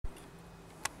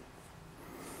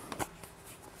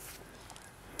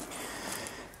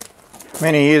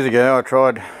Many years ago I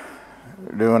tried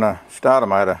doing a starter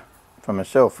motor for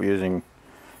myself using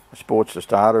a Sportster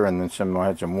starter, and then I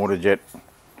had some water jet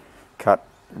cut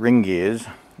ring gears.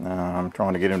 I'm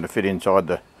trying to get them to fit inside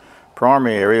the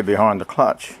primary area behind the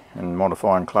clutch and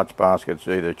modifying clutch baskets,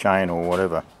 either chain or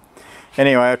whatever.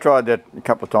 Anyway, I tried that a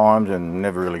couple of times and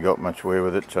never really got much way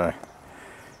with it. So,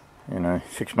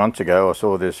 6 months ago I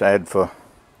saw this ad for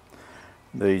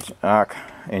these arc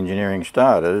engineering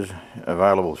starters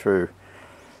available through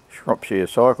Shropshire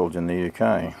Cycles in the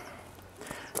UK.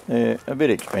 They're a bit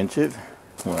expensive.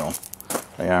 Well,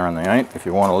 they are and they ain't. If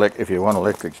you want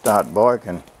electric start bike,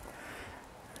 and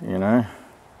you're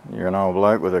an old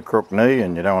bloke with a crook knee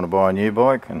and you don't want to buy a new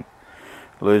bike and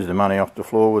lose the money off the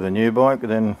floor with a new bike,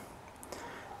 then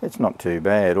it's not too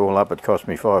bad. All up, it cost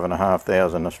me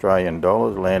 $5,500 Australian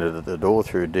dollars. Landed at the door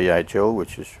through DHL,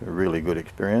 which is a really good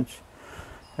experience.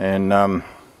 And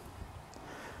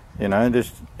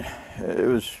it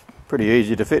was pretty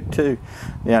easy to fit too.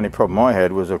 The only problem I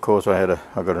had was, of course, I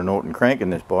got a Norton crank in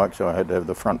this bike, so I had to have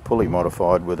the front pulley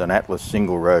modified with an Atlas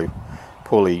single row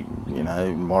pulley,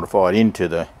 modified into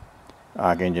the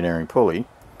arc engineering pulley,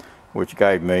 which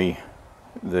gave me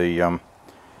the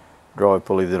drive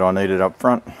pulley that I needed up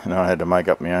front, and I had to make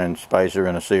up my own spacer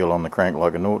and a seal on the crank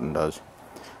like a Norton does.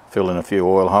 Fill in a few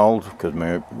oil holes because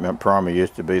my primer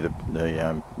used to be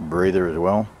the breather as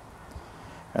well.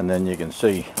 And then you can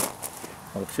see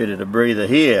I fitted a breather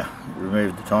here,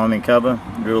 removed the timing cover,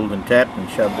 drilled and tapped and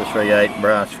shoved the 3/8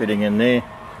 brass fitting in there,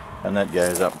 and that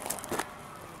goes up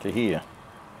to here.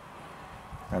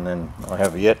 And then I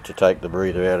have yet to take the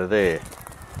breather out of there.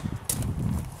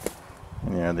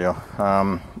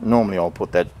 Normally I'll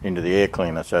put that into the air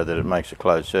cleaner so that it makes a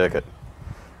closed circuit.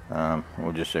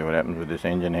 We'll just see what happens with this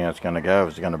engine, how it's going to go,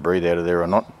 if it's going to breathe out of there or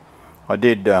not. I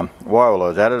did, while I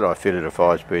was at it, I fitted a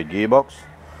 5-speed gearbox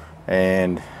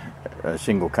and a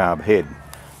single carb head,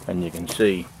 and you can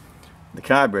see the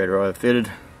carburetor I've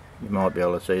fitted. You might be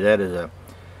able to see that is a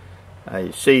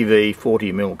CV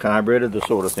 40mm carburetor, the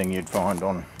sort of thing you'd find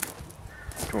on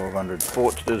 1200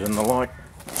 Sportsters and the like,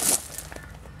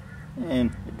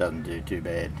 and it doesn't do too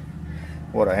bad.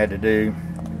 What I had to do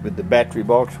with the battery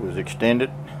box was extend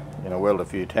it, weld a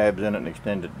few tabs in it and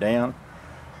extend it down.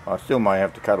 I still may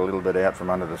have to cut a little bit out from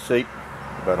under the seat,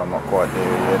 but I'm not quite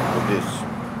there yet with this.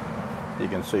 You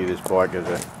can see this bike is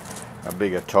a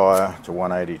bigger tyre. It's a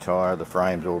 180 tyre. The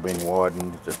frame's all been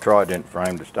widened. It's a Trident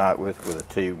frame to start with a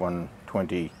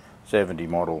T120/70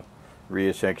 model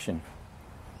rear section.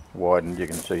 Widened, you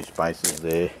can see spaces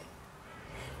there.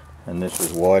 And this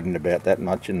was widened about that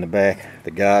much in the back.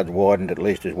 The guard's widened at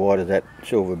least as wide as that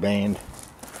silver band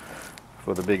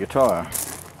for the bigger tyre.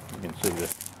 You can see the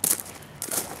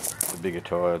bigger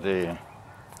tyre there.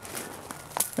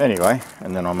 Anyway,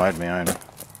 and then I made my own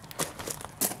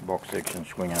box section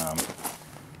swing arm.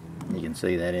 You can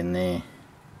see that in there.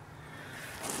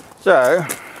 So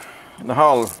the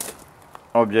whole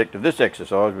object of this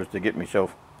exercise was to get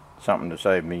myself something to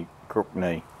save me crook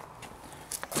knee.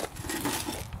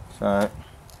 So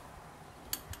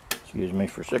excuse me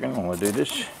for a second while I do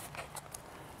this.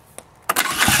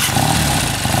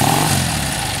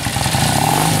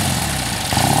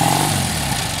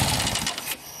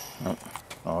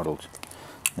 Idles.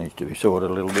 Needs to be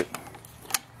sorted a little bit.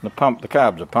 The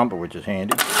carb's a pumper, which is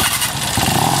handy.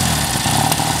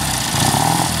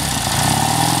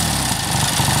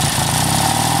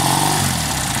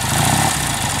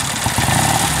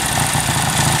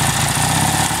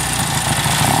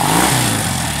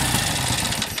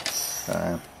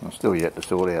 So I'm still yet to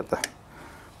sort out the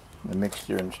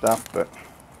mixture and stuff, but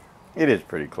it is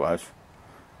pretty close.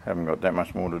 Haven't got that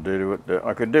much more to do to it.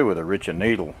 I could do with a richer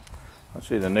needle. I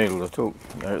see the needles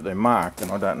they're marked,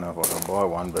 and I don't know if I can buy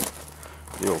one, but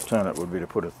the alternate would be to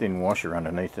put a thin washer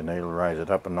underneath the needle, raise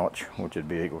it up a notch, which would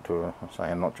be equal to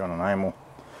say a notch on an amel.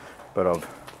 But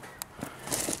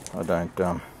I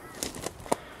don't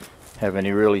have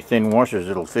any really thin washers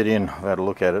that'll fit in. I've had a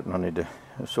look at it and I need to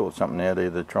sort something out,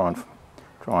 either try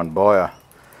and buy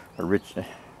a richer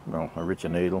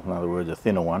needle, in other words a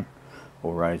thinner one,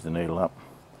 or raise the needle up.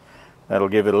 That'll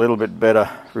give it a little bit better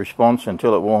response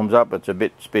until it warms up. It's a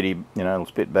bit spitty, it'll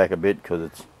spit back a bit, because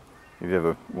if you've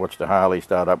ever watched a Harley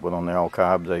start up with on the old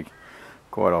carbs, they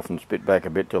quite often spit back a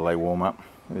bit till they warm up.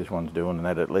 This one's doing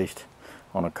that at least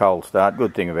on a cold start.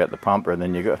 Good thing about the pumper, and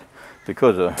then you got,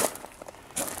 because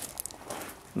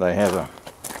they have a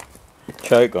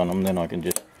choke on them, then I can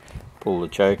just pull the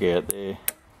choke out there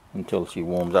until she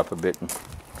warms up a bit. And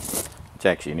it's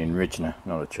actually an enrichener,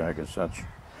 not a choke as such.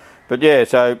 But yeah,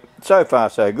 so far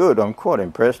so good. I'm quite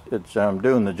impressed. It's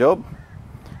doing the job.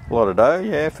 A lot of dough,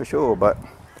 yeah, for sure, but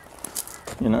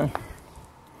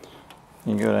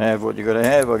You got to have what you got to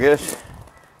have, I guess.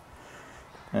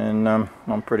 And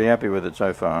I'm pretty happy with it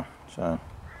so far. So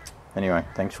anyway,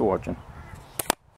 thanks for watching.